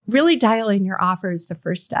really dialing your offer is the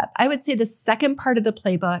first step. I would say the second part of the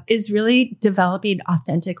playbook is really developing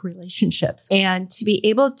authentic relationships. And to be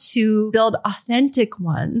able to build authentic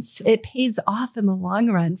ones, it pays off in the long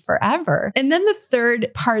run forever. And then the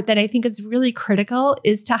third part that I think is really critical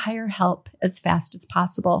is to hire help as fast as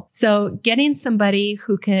possible. So getting somebody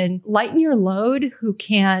who can lighten your load, who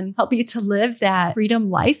can help you to live that freedom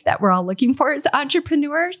life that we're all looking for as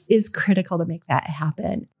entrepreneurs is critical to make that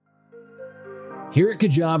happen. Here at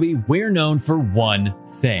Kajabi, we're known for one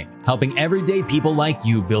thing, helping everyday people like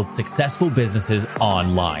you build successful businesses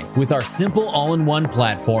online. With our simple all-in-one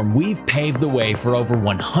platform, we've paved the way for over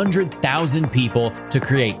 100,000 people to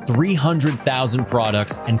create 300,000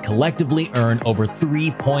 products and collectively earn over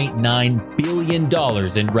 $3.9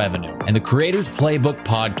 billion in revenue. And the Creators Playbook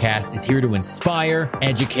podcast is here to inspire,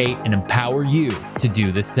 educate, and empower you to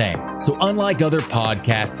do the same. So unlike other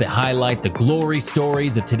podcasts that highlight the glory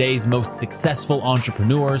stories of today's most successful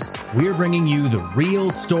entrepreneurs, we're bringing you the real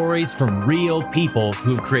stories from real people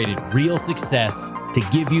who have created real success to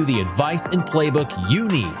give you the advice and playbook you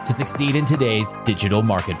need to succeed in today's digital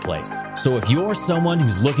marketplace. So if you're someone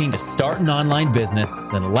who's looking to start an online business,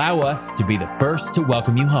 then allow us to be the first to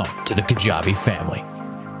welcome you home to the Kajabi family.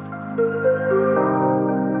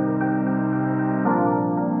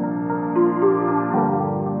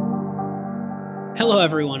 Hello,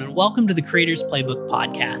 everyone, and welcome to the Creators Playbook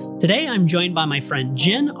podcast. Today, I'm joined by my friend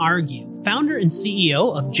Jen Argue, founder and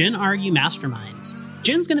CEO of Jen Argue Masterminds.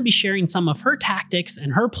 Jen's going to be sharing some of her tactics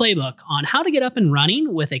and her playbook on how to get up and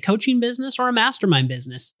running with a coaching business or a mastermind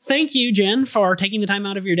business. Thank you, Jen, for taking the time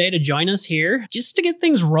out of your day to join us here. Just to get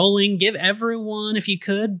things rolling, give everyone, if you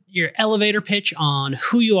could, your elevator pitch on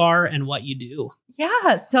who you are and what you do.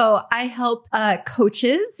 Yeah. So I help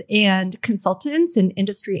coaches and consultants and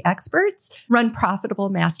industry experts run profitable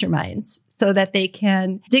masterminds so that they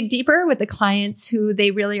can dig deeper with the clients who they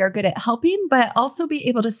really are good at helping, but also be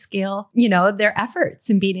able to scale, their efforts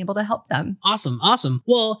and being able to help them. Awesome.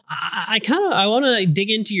 Well, I want to dig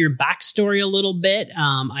into your backstory a little bit.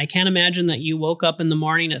 I can't imagine that you woke up in the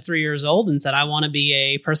morning at 3 years old and said, I want to be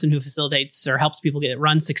a person who facilitates or helps people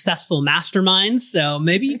run successful masterminds. So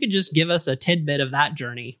maybe you could just give us a tidbit of that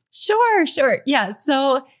journey. Sure. Yeah.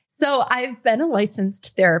 So I've been a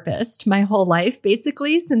licensed therapist my whole life,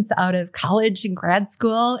 basically since out of college and grad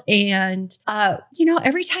school. And,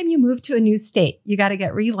 every time you move to a new state, you got to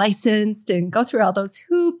get relicensed and go through all those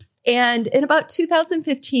hoops. And in about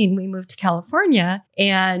 2015, we moved to California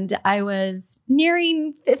and I was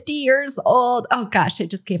nearing 50 years old. Oh gosh, I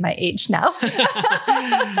just gave my age now.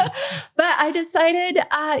 But I decided,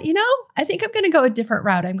 I think I'm going to go a different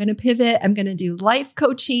route. I'm going to pivot. I'm going to do life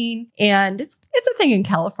coaching, and it's a thing in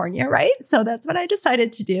California, right? So that's what I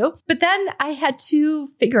decided to do. But then I had to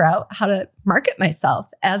figure out how to market myself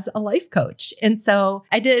as a life coach. And so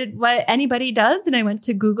I did what anybody does. And I went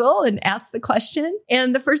to Google and asked the question.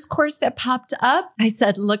 And the first course that popped up, I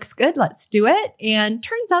said, looks good. Let's do it. And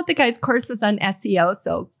turns out the guy's course was on SEO.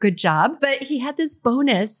 So good job. But he had this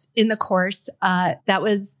bonus in the course that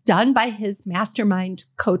was done by his mastermind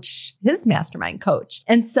coach.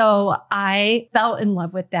 And so I fell in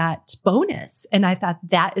love with that bonus. And I thought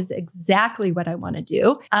that is exactly what I want to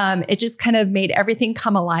do. It just kind of made everything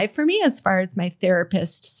come alive for me as far as my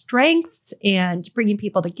therapist strengths and bringing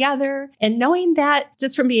people together. And knowing that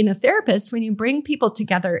just from being a therapist, when you bring people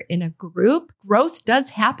together in a group, growth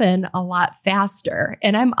does happen a lot faster.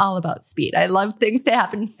 And I'm all about speed. I love things to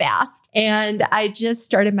happen fast. And I just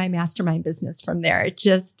started my mastermind business from there.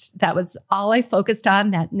 That was all I focused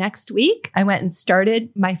on. That next week, I went and started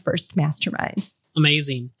my first mastermind.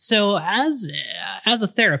 Amazing. So as a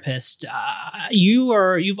therapist,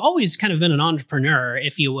 you've always kind of been an entrepreneur,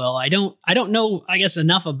 if you will. I don't know, I guess,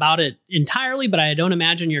 enough about it entirely, but I don't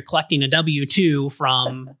imagine you're collecting a W-2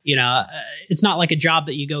 from, it's not like a job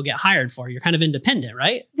that you go get hired for. You're kind of independent,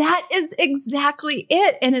 right? That is exactly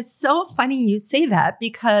it. And it's so funny you say that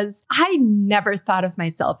because I never thought of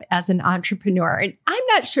myself as an entrepreneur. And I'm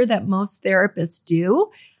not sure that most therapists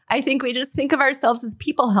do. I think we just think of ourselves as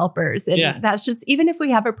people helpers. And that's just, even if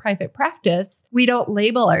we have a private practice, we don't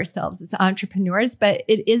label ourselves as entrepreneurs, but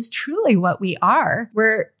it is truly what we are.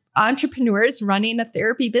 We're entrepreneurs running a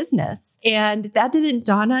therapy business. And that didn't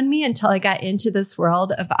dawn on me until I got into this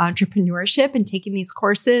world of entrepreneurship and taking these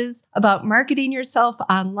courses about marketing yourself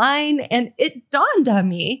online. And it dawned on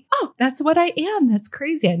me, oh, that's what I am. That's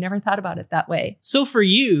crazy. I never thought about it that way. So for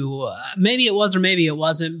you, maybe it was or maybe it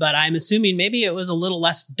wasn't, but I'm assuming maybe it was a little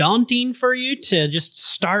less daunting for you to just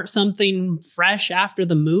start something fresh after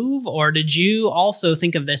the move? Or did you also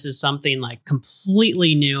think of this as something like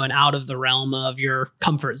completely new and out of the realm of your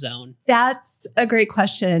comfort zone? That's a great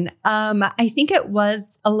question. I think it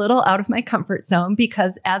was a little out of my comfort zone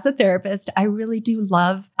because as a therapist, I really do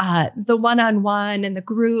love the one-on-one and the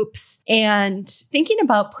groups, and thinking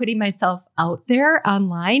about putting myself out there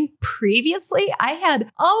online. Previously, I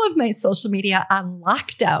had all of my social media on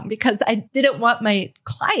lockdown because I didn't want my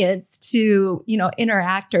clients to,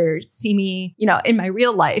 interact or see me, in my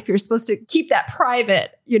real life. You're supposed to keep that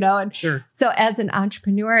private, and Sure. So as an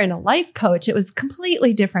entrepreneur and a life coach, it was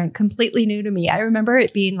completely different, completely new to me. I remember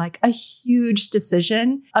it being like a huge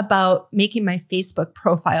decision about making my Facebook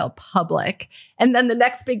profile public. And then the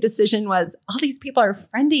next big decision was all these people are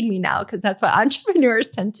friending me now because that's what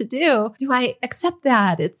entrepreneurs tend to do. Do I accept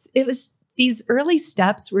that? It was these early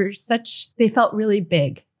steps they felt really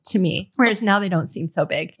big to me, whereas now they don't seem so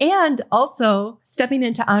big. And also stepping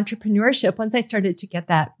into entrepreneurship, once I started to get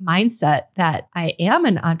that mindset that I am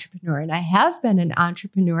an entrepreneur and I have been an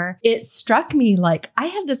entrepreneur, it struck me like I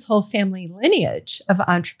have this whole family lineage of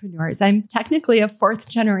entrepreneurs. I'm technically a 4th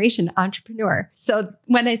generation entrepreneur. So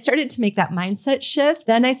when I started to make that mindset shift,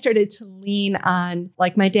 then I started to lean on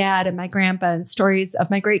like my dad and my grandpa and stories of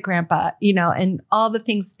my great grandpa, and all the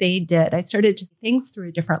things they did. I started to see things through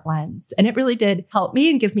a different lens, and it really did help me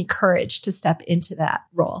and give me courage to step into that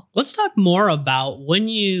role. Let's talk more about when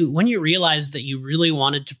you realized that you really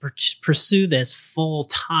wanted to pursue this full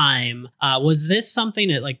time. Was this something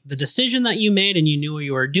that like the decision that you made and you knew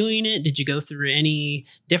you were doing it? Did you go through any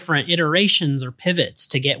different iterations or pivots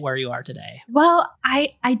to get where you are today? Well,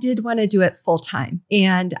 I did want to do it full time.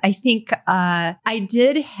 And I think I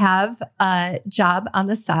did have a job on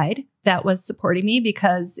the side that was supporting me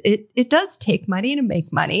because it does take money to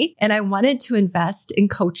make money. And I wanted to invest in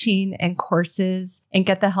coaching and courses and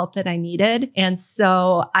get the help that I needed. And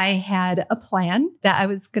so I had a plan that I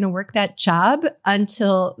was going to work that job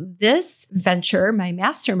until this venture, my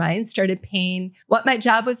mastermind, started paying what my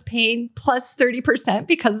job was paying plus 30%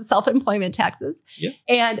 because of self-employment taxes. Yeah.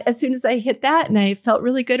 And as soon as I hit that and I felt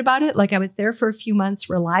really good about it, like I was there for a few months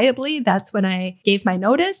reliably, that's when I gave my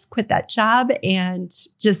notice, quit that job, and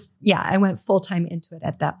I went full time into it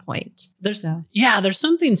at that point. There's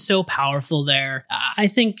something so powerful there. I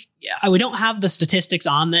think we don't have the statistics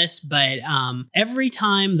on this, but every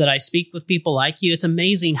time that I speak with people like you, it's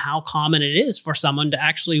amazing how common it is for someone to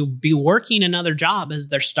actually be working another job as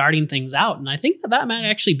they're starting things out. And I think that might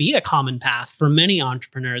actually be a common path for many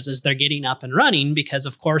entrepreneurs as they're getting up and running, because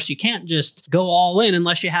of course you can't just go all in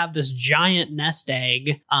unless you have this giant nest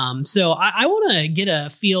egg. So I want to get a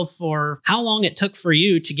feel for how long it took for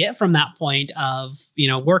you to get from that point of,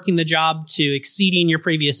 working the job to exceeding your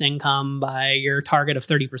previous income by your target of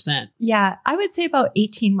 30%. Yeah, I would say about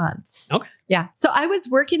 18 months. Okay. Yeah. So I was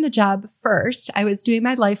working the job first. I was doing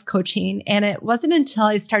my life coaching, and it wasn't until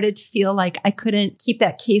I started to feel like I couldn't keep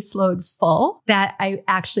that caseload full that I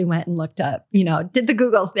actually went and looked up, did the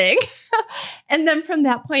Google thing. And then from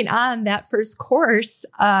that point on, that first course,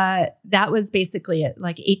 that was basically it,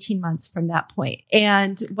 like 18 months from that point.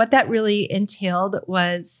 And what that really entailed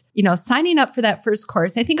was, signing up for that first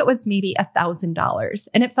course. I think it was maybe $1,000,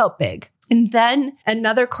 and it felt big. And then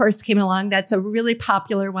another course came along that's a really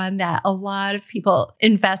popular one that a lot of people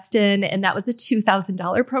invest in. And that was a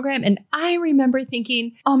 $2,000 program. And I remember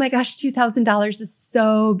thinking, oh my gosh, $2,000 is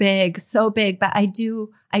so big, but I do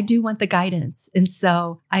want the guidance. And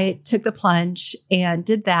so I took the plunge and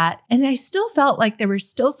did that. And I still felt like there were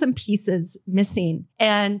still some pieces missing.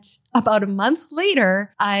 And about a month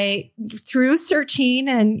later, through searching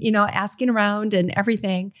and, asking around and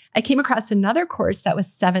everything, I came across another course that was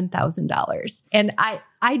 $7,000. And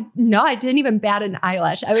I didn't even bat an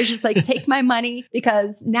eyelash. I was just like, take my money,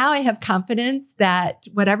 because now I have confidence that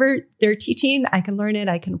whatever they're teaching, I can learn it.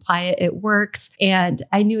 I can apply it. It works. And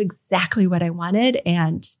I knew exactly what I wanted.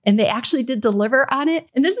 And they actually did deliver on it.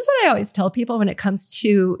 And this is what I always tell people when it comes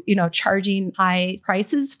to, charging high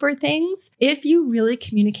prices for things. If you really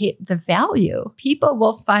communicate the value, people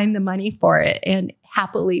will find the money for it and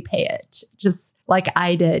happily pay it, just like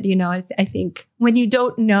I did. I think when you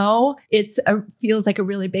don't know, it feels like a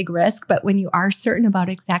really big risk, but when you are certain about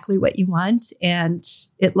exactly what you want and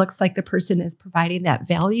it looks like the person is providing that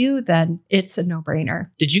value, then it's a no-brainer.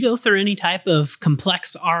 Did you go through any type of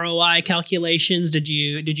complex ROI calculations? Did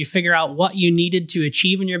you figure out what you needed to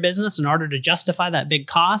achieve in your business in order to justify that big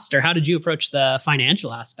cost, or how did you approach the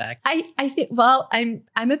financial aspect? I think,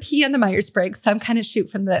 I'm a P on the Myers-Briggs, so I'm kind of shoot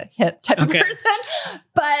from the hip type of person.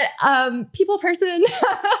 but people person.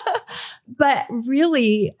 But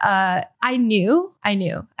really, I knew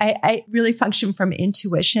I really functioned from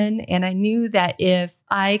intuition. And I knew that if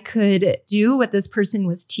I could do what this person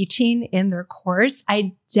was teaching in their course,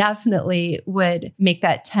 I definitely would make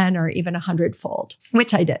that 10 or even 100-fold,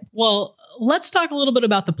 which I did. Well, let's talk a little bit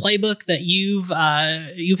about the playbook that you've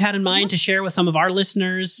had in mind to share with some of our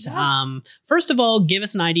listeners. Yes. First of all, give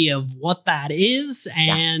us an idea of what that is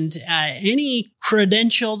and any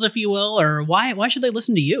credentials, if you will, or why should they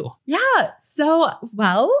listen to you? Yeah. So,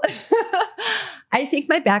 well, I think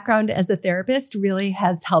my background as a therapist really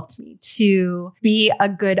has helped me to be a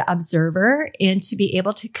good observer and to be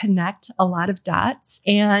able to connect a lot of dots.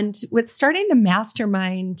 And with starting the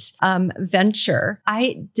mastermind venture,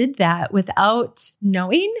 I did that without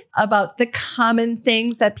knowing about the common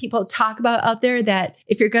things that people talk about out there, that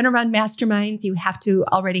if you're going to run masterminds, you have to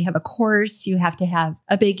already have a course, you have to have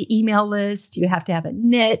a big email list, you have to have a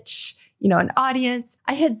niche, an audience.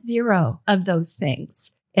 I had zero of those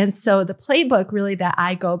things. And so the playbook really that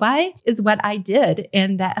I go by is what I did.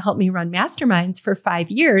 And that helped me run masterminds for 5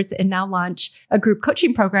 years and now launch a group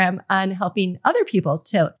coaching program on helping other people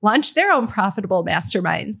to launch their own profitable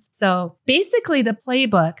masterminds. So basically the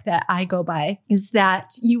playbook that I go by is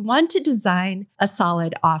that you want to design a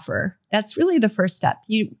solid offer. That's really the first step.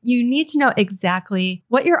 You need to know exactly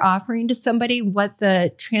what you're offering to somebody, what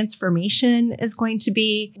the transformation is going to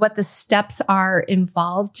be, what the steps are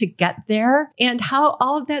involved to get there, and how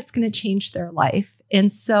all of that's going to change their life.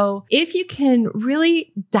 And so if you can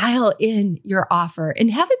really dial in your offer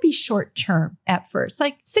and have it be short term at first,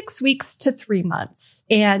 like 6 weeks to 3 months.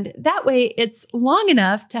 And that way it's long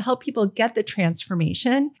enough to help people get the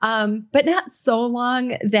transformation, but not so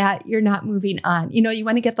long that you're not moving on. You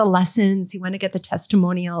want to get the lessons. You want to get the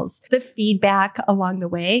testimonials, the feedback along the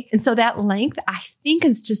way. And so that length, I think,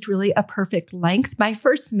 is just really a perfect length. My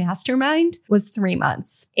first mastermind was 3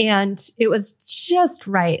 months and it was just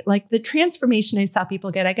right. Like the transformation I saw people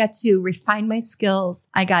get, I got to refine my skills.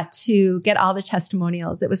 I got to get all the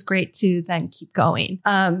testimonials. It was great to then keep going.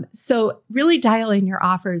 So really dial in your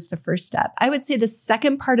offer is the first step. I would say the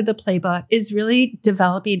second part of the playbook is really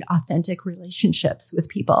developing authentic relationships with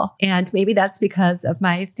people. And maybe that's because of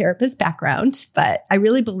my therapist background, but I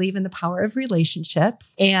really believe in the power of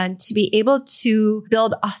relationships and to be able to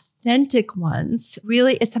build authentic ones.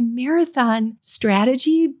 Really, it's a marathon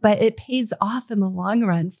strategy, but it pays off in the long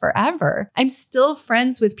run forever. I'm still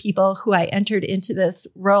friends with people who I entered into this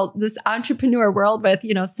world, this entrepreneur world with,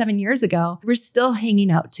 7 years ago. We're still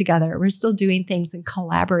hanging out together. We're still doing things and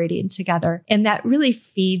collaborating together. And that really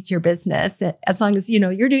feeds your business. As long as,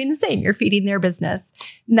 you're doing the same, you're feeding their business.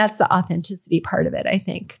 And that's the authenticity part of it, I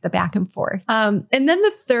think, the back and forth. And then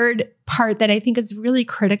the third part that I think is really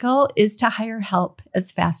critical is to hire help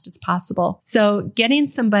as fast as possible. So getting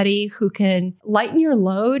somebody who can lighten your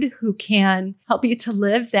load, who can help you to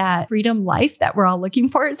live that freedom life that we're all looking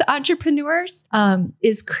for as entrepreneurs,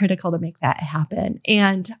 is critical to make that happen.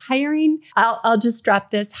 And hiring, I'll just drop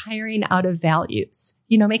this, hiring out of values.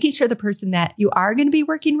 Making sure the person that you are going to be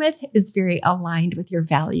working with is very aligned with your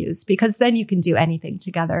values, because then you can do anything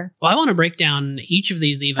together. Well, I want to break down each of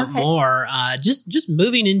these even more. Just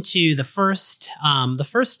moving into the first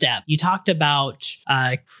step, you talked about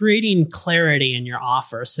creating clarity in your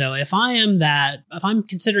offer. So if I'm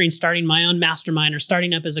considering starting my own mastermind or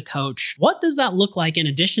starting up as a coach, what does that look like in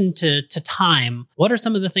addition to time? What are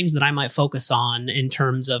some of the things that I might focus on in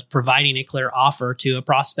terms of providing a clear offer to a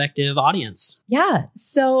prospective audience? Yeah.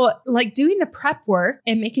 So like doing the prep work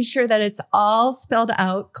and making sure that it's all spelled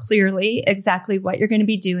out clearly, exactly what you're going to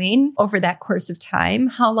be doing over that course of time.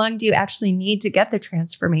 How long do you actually need to get the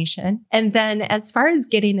transformation? And then as far as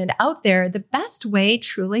getting it out there, the best way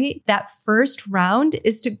truly, that first round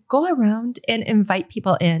is to go around and invite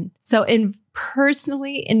people in. So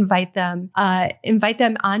personally invite them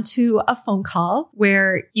onto a phone call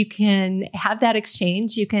where you can have that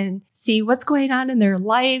exchange. You can see what's going on in their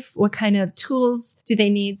life. What kind of tools do they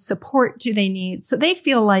need? Support do they need? So they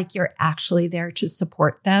feel like you're actually there to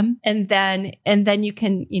support them. And then you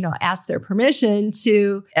can, ask their permission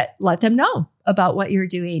to let them know about what you're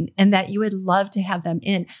doing and that you would love to have them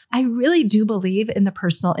in. I really do believe in the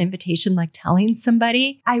personal invitation, like telling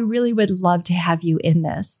somebody, I really would love to have you in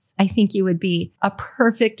this. I think you would be a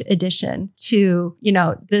perfect addition to,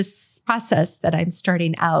 this process that I'm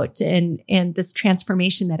starting out and this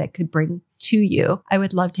transformation that it could bring to you. I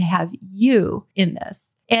would love to have you in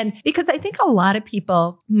this. And because I think a lot of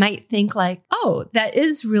people might think like, oh, that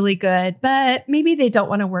is really good, but maybe they don't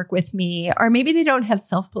want to work with me, or maybe they don't have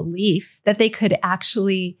self-belief that they could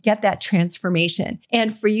actually get that transformation.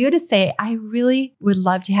 And for you to say, I really would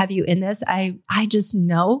love to have you in this. I just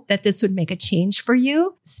know that this would make a change for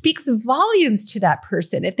you, speaks volumes to that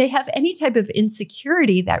person. If they have any type of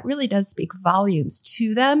insecurity, that really does speak volumes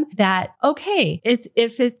to them that, okay,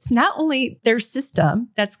 if it's not only their system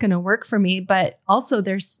that's going to work for me, but also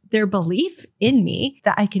their belief in me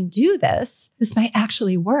that I can do this might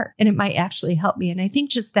actually work and it might actually help me. And I think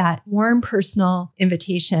just that warm personal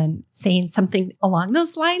invitation, saying something along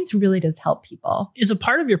those lines really does help people. Is a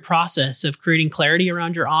part of your process of creating clarity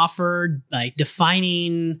around your offer, like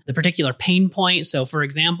defining the particular pain point? So for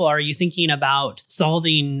example, are you thinking about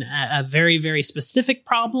solving a very, very specific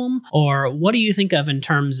problem? Or what do you think of in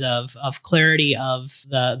terms of clarity of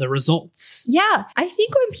the results? Yeah, I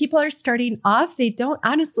think when people are starting off, they don't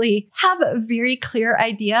honestly have a very clear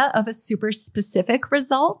idea of a super specific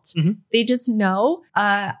result. Mm-hmm. They just know,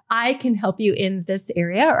 I can help you in this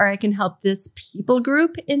area, or I can help this people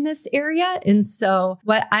group in this area. And so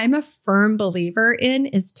what I'm a firm believer in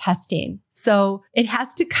is testing. So it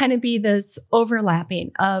has to kind of be this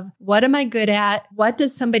overlapping of what am I good at? What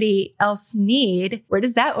does somebody else need? Where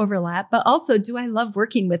does that overlap? But also, do I love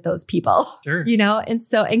working with those people? Sure.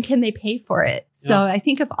 And can they pay for it? So I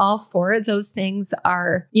think if all four of those things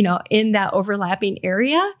are, in that overlapping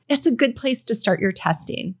area, it's a good place to start your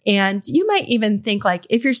testing. And you might even think like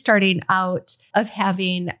if you're starting out of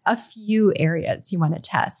having a few areas you want to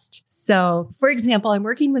test. So for example, I'm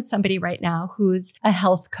working with somebody right now who's a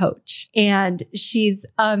health coach, and she's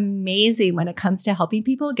amazing when it comes to helping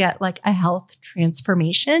people get like a health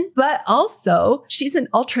transformation, but also she's an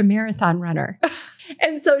ultra marathon runner.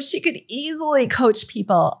 And so she could easily coach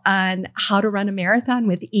people on how to run a marathon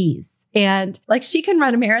with ease. And like she can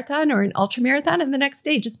run a marathon or an ultra marathon and the next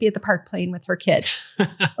day just be at the park playing with her kid.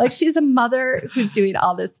 Like she's a mother who's doing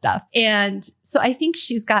all this stuff. And so I think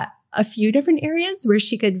she's got a few different areas where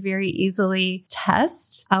she could very easily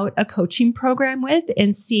test out a coaching program with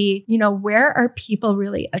and see, where are people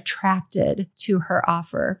really attracted to her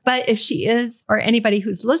offer. But if she is, or anybody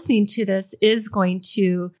who's listening to this is going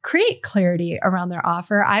to create clarity around their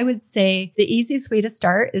offer, I would say the easiest way to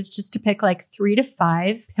start is just to pick like 3 to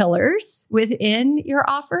 5 pillars within your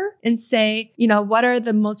offer and say, what are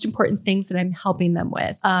the most important things that I'm helping them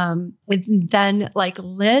with? And then like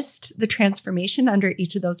list the transformation under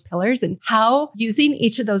each of those pillars and how using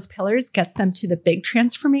each of those pillars gets them to the big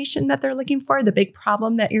transformation that they're looking for, the big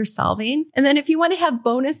problem that you're solving. And then if you want to have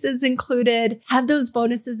bonuses included, have those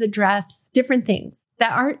bonuses address different things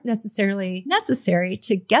that aren't necessarily necessary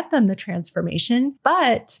to get them the transformation,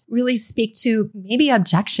 but really speak to maybe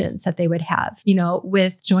objections that they would have,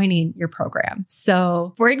 with joining your program.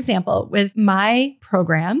 So for example, with my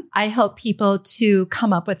program, I help people to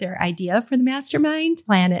come up with their idea for the mastermind,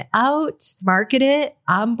 plan it out, market it,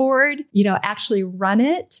 onboard, actually run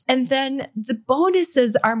it. And then the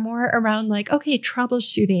bonuses are more around like, okay,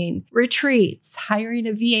 troubleshooting, retreats, hiring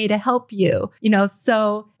a VA to help you,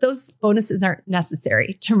 so those bonuses aren't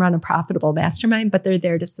necessary to run a profitable mastermind, but they're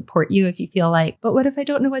there to support you if you feel like, but what if I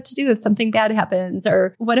don't know what to do if something bad happens?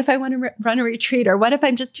 Or what if I want to run a retreat? Or what if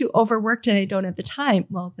I'm just too overworked and I don't have the time?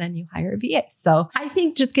 Well, then you hire a VA. So I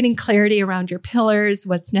think just getting clarity around your pillars,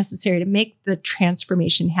 what's necessary to make the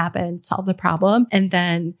transformation happen, solve the problem, and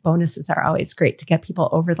then bonuses are always great to get people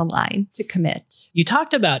over the line to commit. You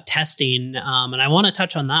talked about testing, and I want to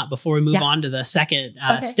touch on that before we move on to the second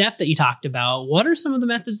step that you talked about. What are some of the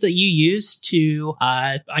methods that you use to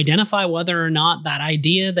identify whether or not that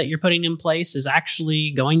idea that you're putting in place is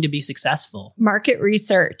actually going to be successful? Market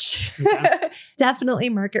research. Okay. Definitely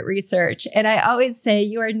market research. And I always say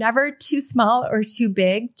you are never too small or too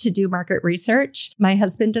big to do market research. My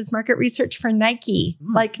husband does market research for Nike.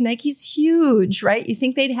 Like Nike's huge, right? You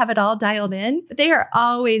think they'd have it all dialed in, but they are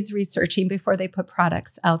always researching before they put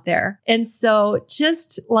products out there. And so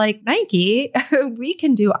just like Nike, we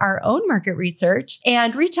can do our own market research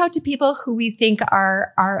and reach out to people who we think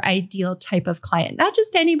are our ideal type of client. Not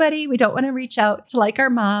just anybody. We don't want to reach out to like our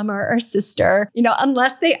mom or our sister,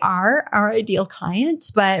 unless they are our ideal client,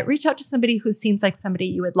 but reach out to somebody who seems like somebody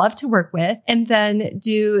you would love to work with, and then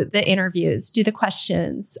do the interviews, do the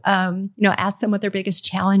questions, ask them what their biggest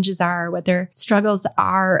challenges are, what their struggles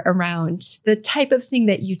are around the type of thing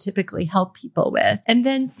that you typically help people with. And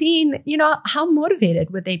then seeing, how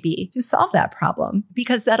motivated would they be to solve that problem?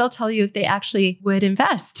 Because that'll tell you if they actually would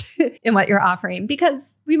invest in what you're offering.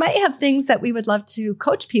 Because we might have things that we would love to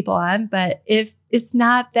coach people on, but if it's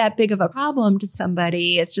not that big of a problem to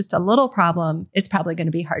somebody. It's just a little problem. It's probably going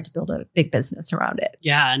to be hard to build a big business around it.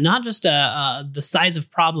 Yeah, not just the size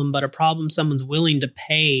of problem, but a problem someone's willing to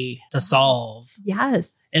pay to solve.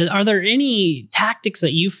 Yes. And are there any tactics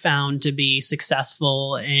that you've found to be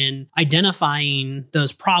successful in identifying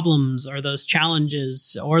those problems or those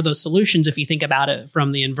challenges or those solutions, if you think about it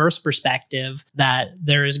from the inverse perspective, that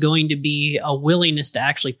there is going to be a willingness to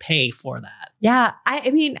actually pay for that? Yeah.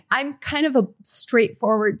 I mean, I'm kind of a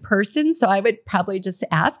straightforward person. So I would probably just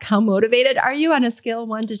ask, how motivated are you on a scale of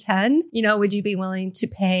 1 to 10? Would you be willing to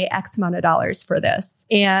pay X amount of dollars for this?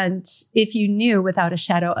 And if you knew without a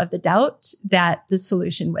shadow of the doubt that the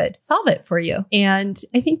solution would solve it for you. And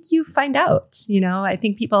I think you find out, I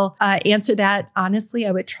think people answer that honestly.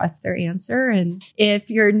 I would trust their answer. And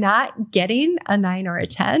if you're not getting a 9 or a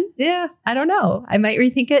 10, I don't know. I might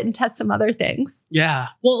rethink it and test some other things. Yeah.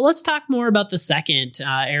 Well, let's talk more about the second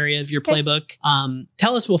area of your playbook.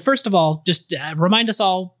 Tell us, well, first of all, just remind us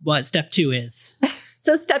all what step 2 is.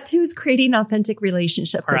 So step 2 is creating authentic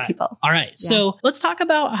relationships with people. All right. Yeah. So let's talk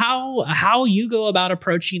about how you go about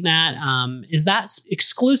approaching that. Is that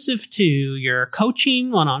exclusive to your coaching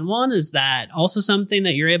one-on-one? Is that also something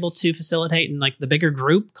that you're able to facilitate in like the bigger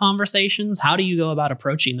group conversations? How do you go about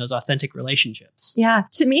approaching those authentic relationships? Yeah.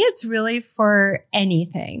 To me, it's really for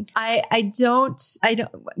anything. I don't,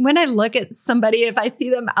 when I look at somebody, if I see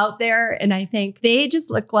them out there and I think they just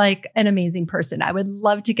look like an amazing person, I would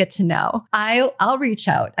love to get to know. I'll reach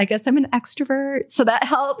out. I guess I'm an extrovert, so that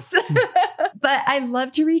helps. But I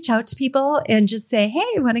love to reach out to people and just say, hey,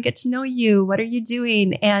 I want to get to know you. What are you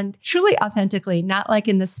doing? And truly authentically, not like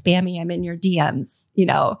in the spammy, I'm in your DMs,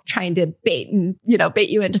 trying to bait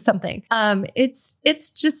you into something.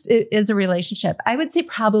 It is a relationship. I would say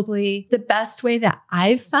probably the best way that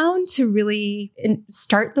I've found to really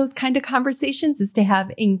start those kind of conversations is to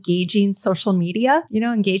have engaging social media.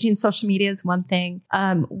 Engaging social media is one thing,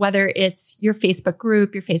 whether it's your Facebook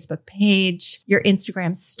group, your Facebook page, your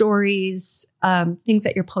Instagram stories, things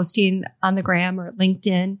that you're posting on the gram or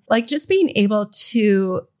LinkedIn, like just being able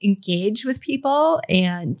to engage with people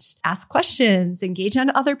and ask questions, engage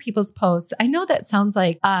on other people's posts. I know that sounds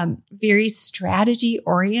like very strategy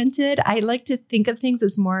oriented. I like to think of things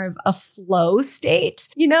as more of a flow state,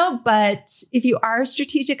 but if you are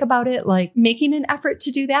strategic about it, like making an effort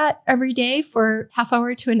to do that every day for half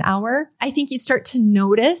hour to an hour, I think you start to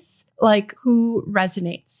notice like who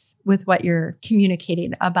resonates with what you're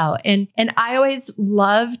communicating about. And I always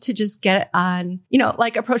love to just get on,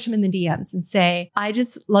 like approach them in the DMs and say, I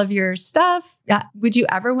just love your stuff. Would you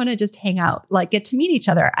ever want to just hang out, like get to meet each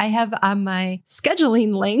other? I have on my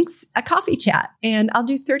scheduling links a coffee chat, and I'll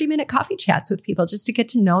do 30-minute coffee chats with people just to get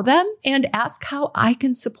to know them and ask how I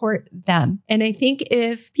can support them. And I think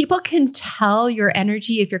if people can tell your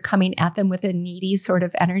energy, if you're coming at them with a needy sort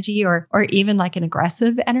of energy or even like an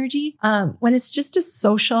aggressive energy, when it's just a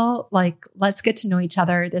social, like, let's get to know each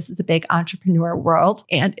other. This is a big entrepreneur world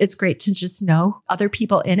and it's great to just know other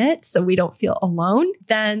people in it so we don't feel alone,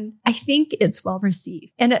 then I think it's well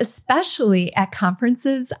received. And especially at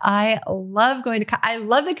conferences, I love the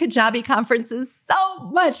Kajabi conferences so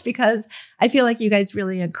much because I feel like you guys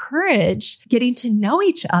really encourage getting to know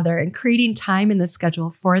each other and creating time in the schedule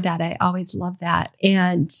for that. I always love that.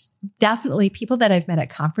 And definitely people that I've met at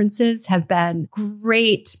conferences have been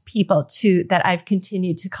great people that I've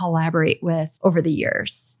continued to collaborate with over the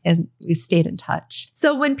years, and we've stayed in touch.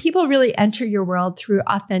 So when people really enter your world through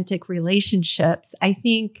authentic relationships, I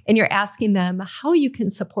think, and you're asking them how you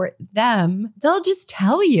can support them, they'll just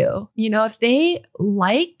tell you, if they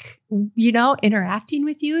like, interacting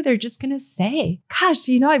with you, they're just going to say, gosh,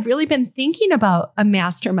 I've really been thinking about a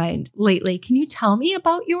mastermind lately. Can you tell me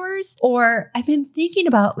about yours? Or I've been thinking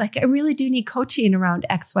about, like, I really do need coaching around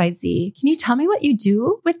XYZ. Can you tell me what you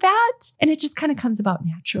do with that? And it just kind of comes about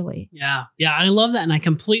naturally. Yeah. Yeah. I love that. And I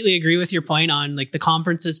completely agree with your point on like the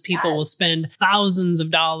conferences. People will spend thousands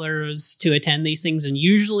of dollars to attend these things. And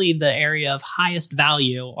usually the area of highest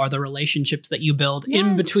value are the relationships that you build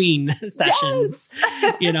in between sessions.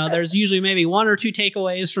 There's usually maybe 1 or 2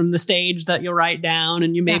 takeaways from the stage that you'll write down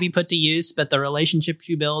and you maybe put to use, but the relationships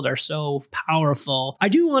you build are so powerful. I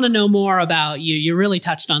do want to know more about you. You really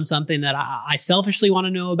touched on something that I selfishly want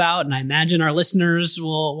to know about, and I imagine our listeners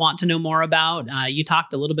will want to know more about. You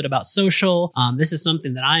talked a little bit about social. This is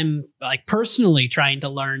something that I'm like personally trying to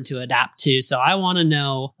learn to adapt to. So I want to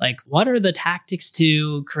know, like, what are the tactics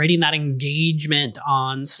to creating that engagement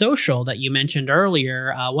on social that you mentioned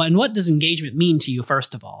earlier? And what does engagement mean to you,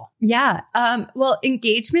 first of all? Yeah. Well,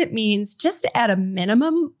 engagement means just at a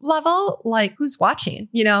minimum level, like who's watching,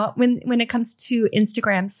 when it comes to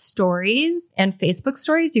Instagram stories and Facebook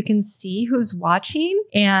stories, you can see who's watching,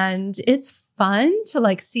 and it's fun to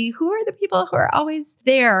like see who are the people who are always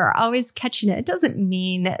there, always catching it. It doesn't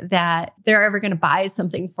mean that they're ever going to buy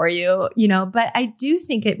something for you, but I do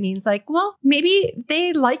think it means like, well, maybe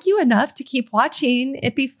they like you enough to keep watching.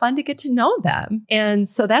 It'd be fun to get to know them. And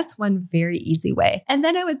so that's one very easy way. And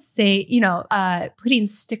then I would say, putting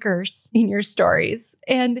stickers in your stories.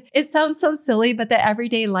 And it sounds so silly, but the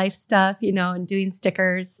everyday life stuff, and doing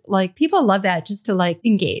stickers, like people love that just to like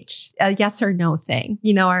engage, a yes or no thing,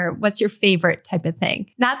 or what's your favorite type of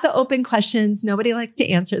thing. Not the open questions. Nobody likes to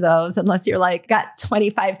answer those unless you're like got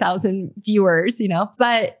 25,000 viewers,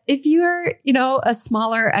 But if you're, a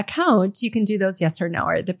smaller account, you can do those yes or no,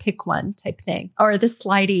 or the pick one type thing, or the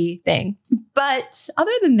slidey thing. But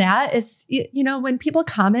other than that, it's, when people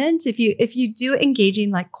comment, if you do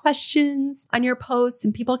engaging like questions on your posts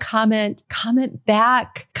and people comment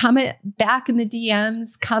back in the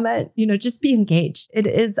DMs, just be engaged. It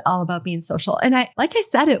is all about being social. And like I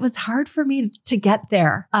said, it was hard for me to get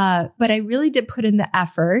there. But I really did put in the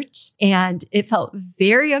effort, and it felt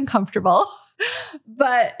very uncomfortable,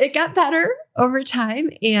 but it got better over time,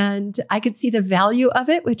 and I could see the value of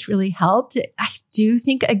it, which really helped. I do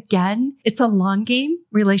think, again, it's a long game.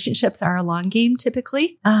 Relationships are a long game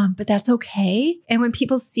typically, but that's okay. And when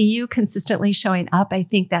people see you consistently showing up, I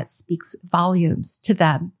think that speaks volumes to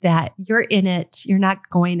them that you're in it. You're not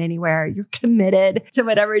going anywhere. You're committed to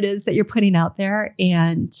whatever it is that you're putting out there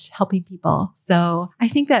and helping people. So I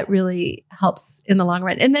think that really helps in the long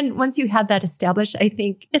run. And then once you have that established, I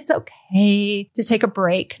think it's okay to take a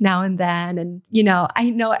break now and then. And, I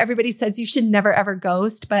know everybody says you should never, ever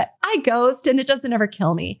ghost, but I ghost and it doesn't ever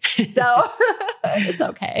kill me. So it's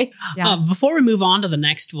okay. Yeah. Before we move on to the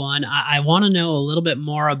next one, I want to know a little bit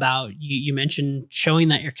more about you mentioned showing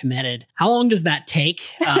that you're committed. How long does that take?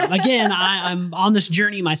 Again, I'm on this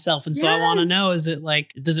journey myself. And so I want to know, is it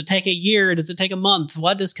like, does it take a year? Does it take a month?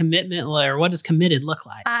 What does commitment or what does committed look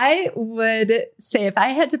like? I would say if I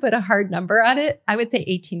had to put a hard number on it, I would say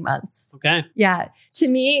 18 months. Okay. Yeah. To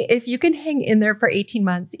me, if you can hang in there for 18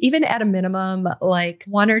 months, even at a minimum, like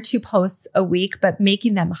 1 or 2 posts a week, but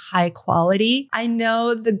making them high quality. I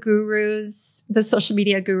know the gurus, the social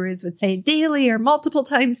media gurus would say daily or multiple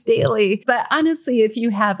times daily. But honestly, if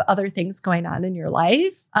you have other things going on in your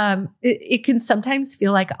life, it can sometimes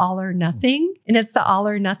feel like all or nothing. And it's the all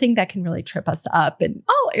or nothing that can really trip us up in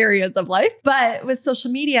all areas of life. But with social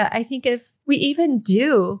media, I think if we even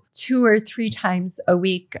do 2 or 3 times a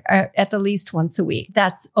week, at the least once a week,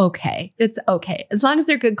 that's okay. It's okay. As long as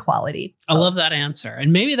they're good quality. I love that answer.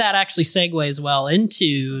 And maybe that actually segues well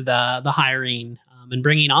into the hiring and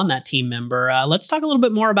bringing on that team member. Let's talk a little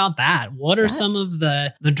bit more about that. What are some of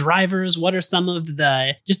the drivers? What are some of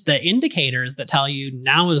the indicators that tell you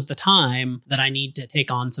now is the time that I need to take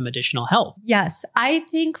on some additional help? Yes. I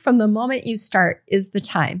think from the moment you start is the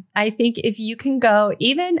time. I think if you can go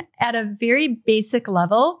even at a very basic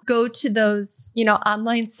level, go to those,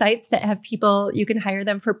 online sites that have people, you can hire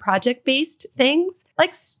them for project-based things.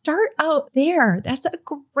 Like start out there. That's a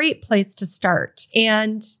great place to start.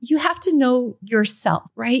 And you have to know yourself,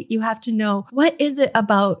 right? You have to know what is it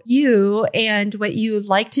about you and what you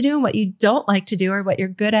like to do and what you don't like to do, or what you're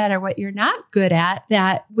good at or what you're not good at,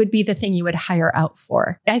 that would be the thing you would hire out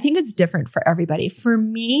for. I think it's different for everybody. For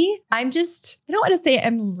me, I don't want to say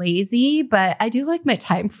I'm lazy, but I do like my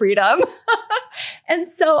time freedom. And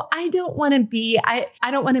so I don't want to be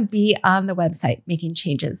on the website making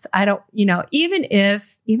changes. I don't, even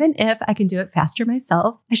if I can do it faster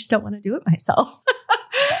myself, I just don't want to do it myself.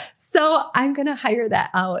 So I'm going to hire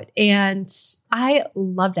that out. And I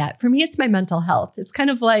love that. For me, it's my mental health. It's kind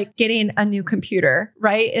of like getting a new computer,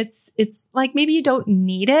 right? It's like maybe you don't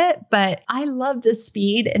need it, but I love the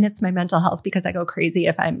speed, and it's my mental health because I go crazy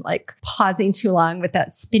if I'm like pausing too long with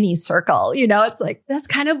that spinny circle. It's like, that's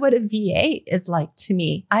kind of what a VA is like to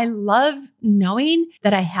me. I love knowing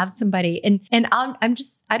that I have somebody, and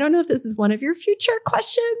I don't know if this is one of your future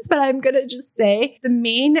questions, but I'm going to just say the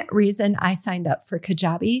main reason I signed up for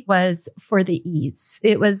Kajabi was for the ease.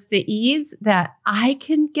 It was the ease that I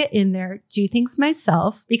can get in there, do things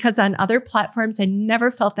myself, because on other platforms, I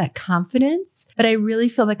never felt that confidence, but I really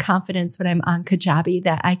feel the confidence when I'm on Kajabi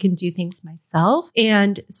that I can do things myself.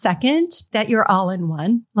 And second, that you're all in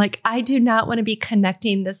one. Like I do not want to be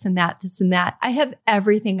connecting this and that. I have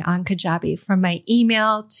everything on Kajabi, from my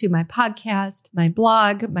email to my podcast, my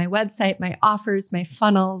blog, my website, my offers, my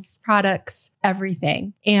funnels, products,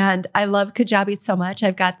 everything. And I love Kajabi so much.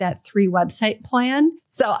 I've got that 3 website plan.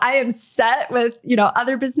 So I am set with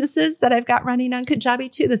other businesses that I've got running on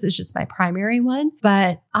Kajabi too. This is just my primary one,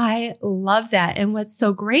 but I love that. And what's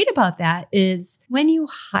so great about that is when you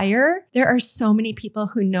hire, there are so many people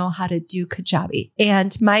who know how to do Kajabi.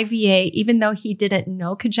 And my VA, even though he didn't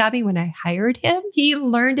know Kajabi when I hired him, he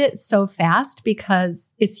learned it so fast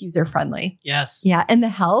because it's user friendly. Yes. Yeah. And the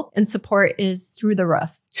help and support is through the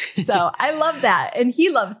roof. So I love that. And he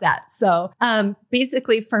loves that. So,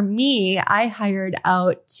 basically for me, I hired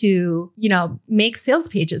out to, make sales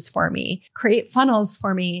pages for me, create funnels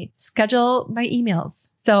for me, schedule my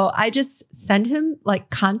emails. So I just send him like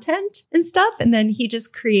content and stuff. And then he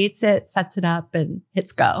just creates it, sets it up and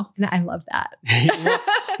hits go. And I love that.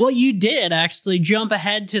 Well, you did actually jump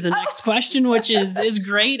ahead to the next question, which is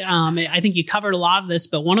great. I think you covered a lot of this,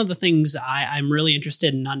 but one of the things I'm really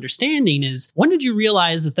interested in understanding is when did you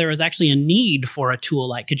realize that there was actually a need for a tool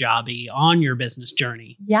like Kajabi on your business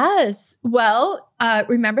journey? Yes. Well,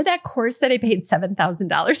 remember that course that I paid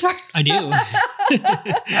 $7,000 for? I do.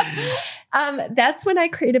 That's when I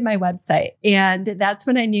created my website. And that's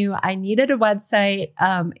when I knew I needed a website.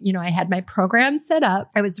 I had my program set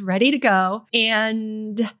up. I was ready to go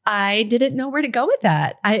and I didn't know where to go with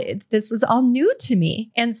that. This was all new to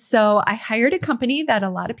me. And so I hired a company that a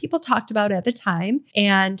lot of people talked about at the time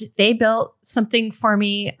and they built something for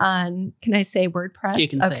me on, can I say WordPress? You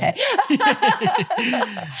can say it.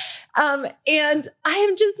 And I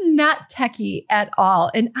am just not techie at all.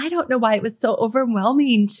 And I don't know why it was so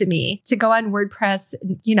overwhelming to me to go on WordPress.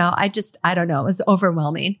 I don't know. It was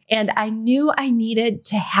overwhelming. And I knew I needed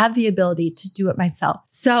to have the ability to do it myself.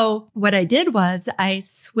 So what I did was I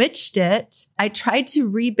switched it. I tried to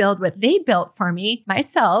rebuild what they built for me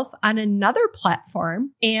myself on another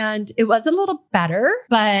platform. And it was a little better,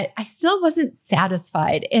 but I still wasn't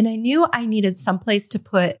satisfied. And I knew I needed someplace to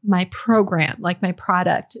put my program, like my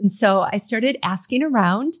product. And so I started asking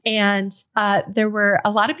around and there were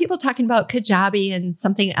a lot of people talking about Kajabi and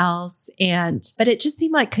something else. But it just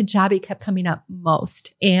seemed like Kajabi kept coming up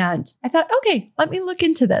most. And I thought, okay, let me look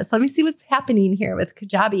into this. Let me see what's happening here with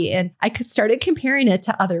Kajabi. And I started comparing it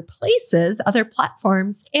to other places, other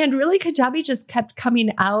platforms. And really Kajabi just kept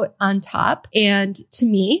coming out on top. And to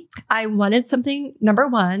me, I wanted something, number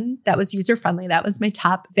one, that was user friendly. That was my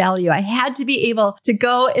top value. I had to be able to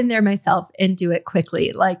go in there myself and do it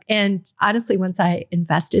quickly. And honestly, once I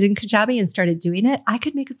invested in Kajabi and started doing it, I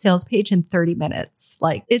could make a sales page in 30 minutes.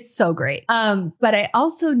 It's so great. But I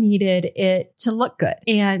also needed it to look good.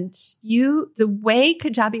 And the way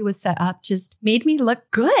Kajabi was set up just made me look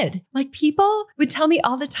good. People would tell me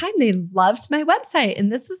all the time they loved my website.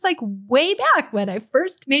 And this was way back when I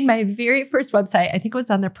first made my very first website. I think it was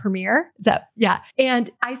on the Premiere. Yeah. And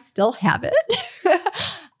I still have it.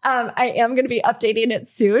 I am going to be updating it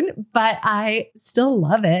soon, but I still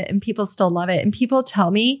love it and people still love it. And people tell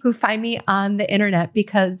me who find me on the internet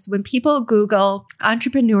because when people Google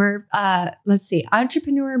entrepreneur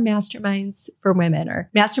masterminds for women or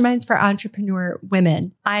masterminds for entrepreneur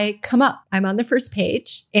women, I come up. I'm on the first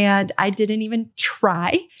page and I didn't even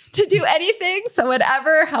try to do anything. So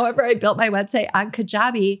however I built my website on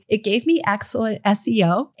Kajabi, it gave me excellent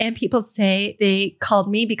SEO and people say they called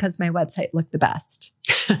me because my website looked the best.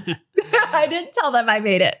 I didn't tell them I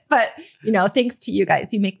made it, but thanks to you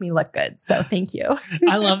guys, you make me look good. So thank you.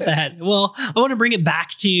 I love that. Well, I want to bring it back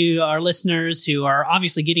to our listeners who are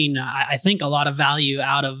obviously getting, I think, a lot of value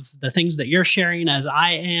out of the things that you're sharing as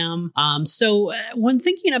I am. So when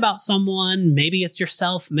thinking about someone, maybe it's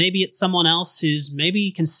yourself, maybe it's someone else who's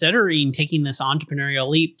maybe considering taking this entrepreneurial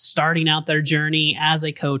leap, starting out their journey as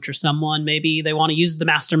a coach or someone, maybe they want to use the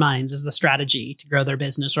masterminds as the strategy to grow their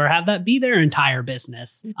business or have that be their entire business.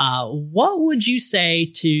 What would you say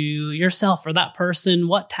to yourself or that person?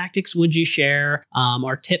 What tactics would you share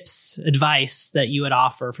or tips, advice that you would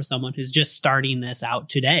offer for someone who's just starting this out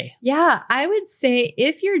today? Yeah, I would say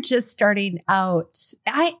if you're just starting out,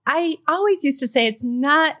 I always used to say it's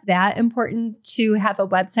not that important to have a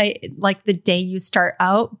website like the day you start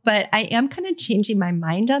out, but I am kind of changing my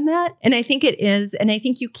mind on that. And I think it is. And I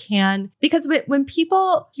think you can, because when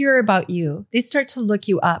people hear about you, they start to look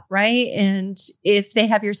you up, right? And if they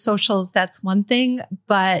have your socials, that's one thing.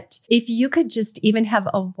 But if you could just even have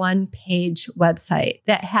a one-page website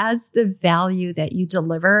that has the value that you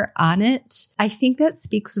deliver on it, I think that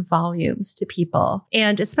speaks volumes to people.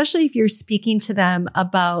 And especially if you're speaking to them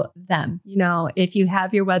about them, if you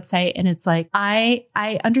have your website and it's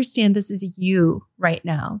I understand this is you right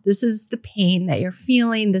now. This is the pain that you're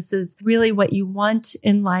feeling. This is really what you want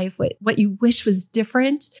in life, what you wish was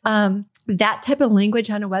different. That type of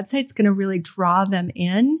language on a website is going to really draw them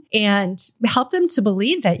in and help them to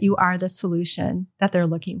believe that you are the solution that they're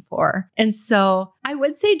looking for. And so I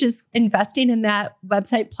would say just investing in that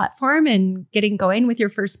website platform and getting going with your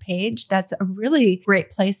first page. That's a really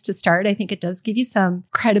great place to start. I think it does give you some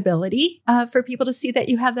credibility for people to see that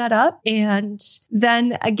you have that up. And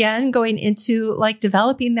then again, going into like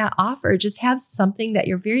developing that offer, just have something that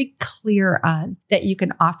you're very clear on that you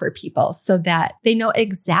can offer people so that they know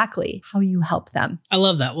exactly how you help them. I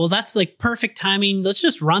love that. Well, that's like perfect timing. Let's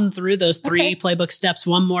just run through those 3 playbook steps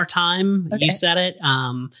one more time. Okay. You said it.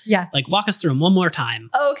 Like walk us through them one more time.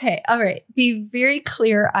 Okay. All right. Be very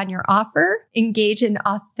clear on your offer. Engage in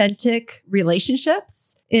authentic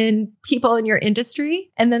relationships in people in your industry.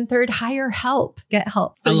 And then third, hire help. Get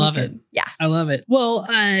help. I love it. Yeah. I love it. Well,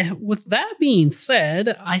 with that being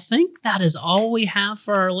said, I think that is all we have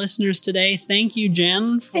for our listeners today. Thank you,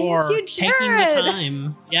 Jen, for taking the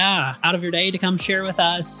time out of your day to come share with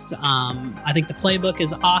us. I think the playbook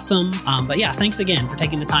is awesome. But yeah, thanks again for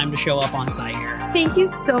taking the time to show up on site here. Thank you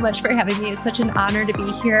so much for having me. It's such an honor to be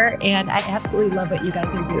here. And I absolutely love what you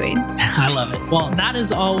guys are doing. I love it. Well, that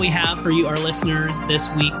is all we have for you, our listeners,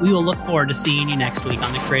 this week. We will look forward to seeing you next week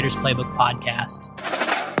on the Creators Playbook podcast.